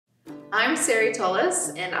I'm Sari Tullis,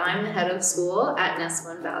 and I'm the head of school at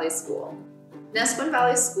Neskowin Valley School. Neskowin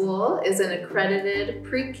Valley School is an accredited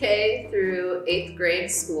pre-K through 8th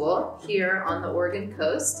grade school here on the Oregon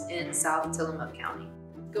coast in South Tillamook County.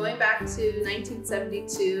 Going back to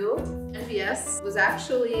 1972, NVS was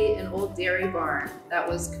actually an old dairy barn that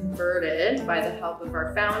was converted by the help of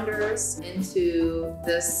our founders into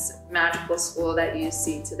this magical school that you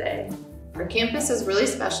see today. Our campus is really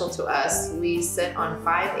special to us. We sit on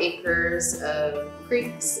 5 acres of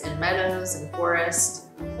creeks and meadows and forest.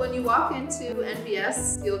 When you walk into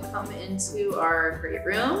NVS, you'll come into our great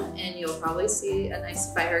room and you'll probably see a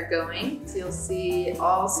nice fire going. So you'll see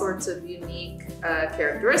all sorts of unique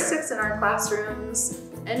characteristics in our classrooms.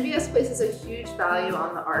 NVS places a huge value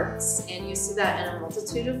on the arts, and you see that in a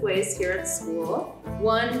multitude of ways here at school.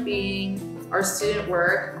 One being our student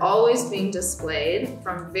work always being displayed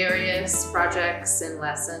from various projects and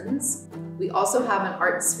lessons. We also have an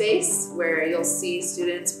art space where you'll see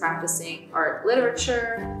students practicing art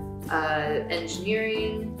literature,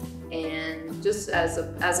 engineering, and just as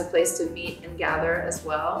a place to meet and gather as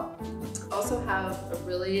well. We also have a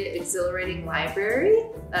really exhilarating library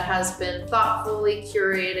that has been thoughtfully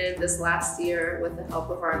curated this last year with the help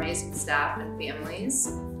of our amazing staff and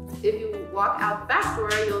families. If you walk out the back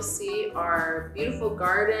door, you'll see our beautiful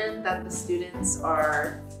garden that the students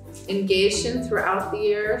are engaged in throughout the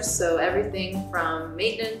year. So everything from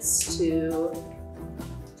maintenance to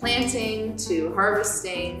planting to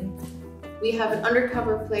harvesting. We have an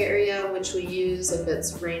undercover play area which we use if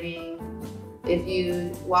it's raining. If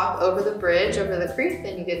you walk over the bridge over the creek,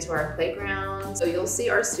 then you get to our playground. So you'll see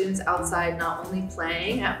our students outside not only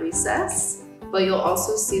playing at recess, but you'll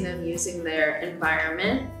also see them using their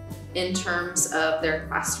environment in terms of their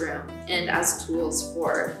classroom and as tools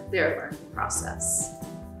for their learning process.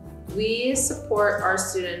 We support our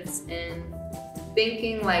students in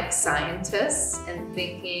thinking like scientists and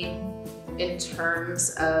thinking in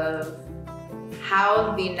terms of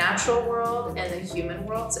how the natural world and the human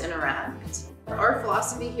worlds interact. Our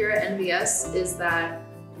philosophy here at NVS is that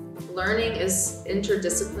learning is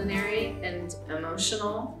interdisciplinary and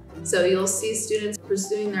emotional. So you'll see students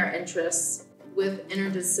pursuing their interests with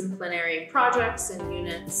interdisciplinary projects and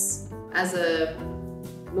units as a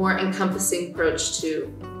more encompassing approach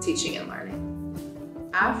to teaching and learning.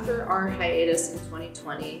 After our hiatus in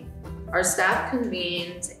 2020, our staff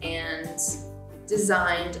convened and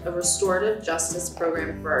designed a restorative justice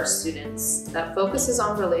program for our students that focuses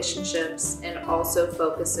on relationships and also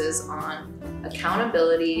focuses on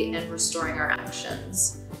accountability and restoring our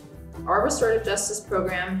actions. Our restorative justice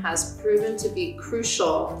program has proven to be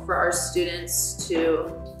crucial for our students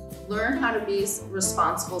to learn how to be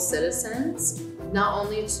responsible citizens, not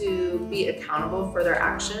only to be accountable for their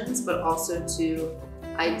actions, but also to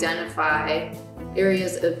identify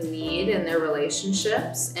areas of need in their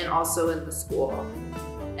relationships and also in the school.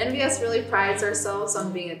 NVS really prides ourselves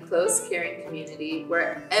on being a close, caring community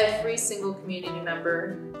where every single community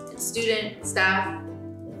member, and student, staff,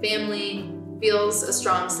 family, feels a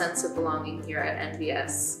strong sense of belonging here at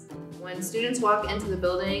NVS. When students walk into the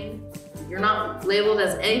building, you're not labeled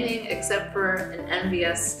as anything except for an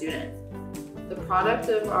NVS student. The product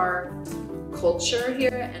of our culture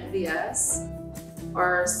here at NVS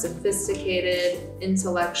are sophisticated,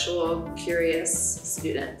 intellectual, curious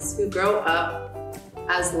students who grow up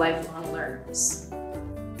as lifelong learners.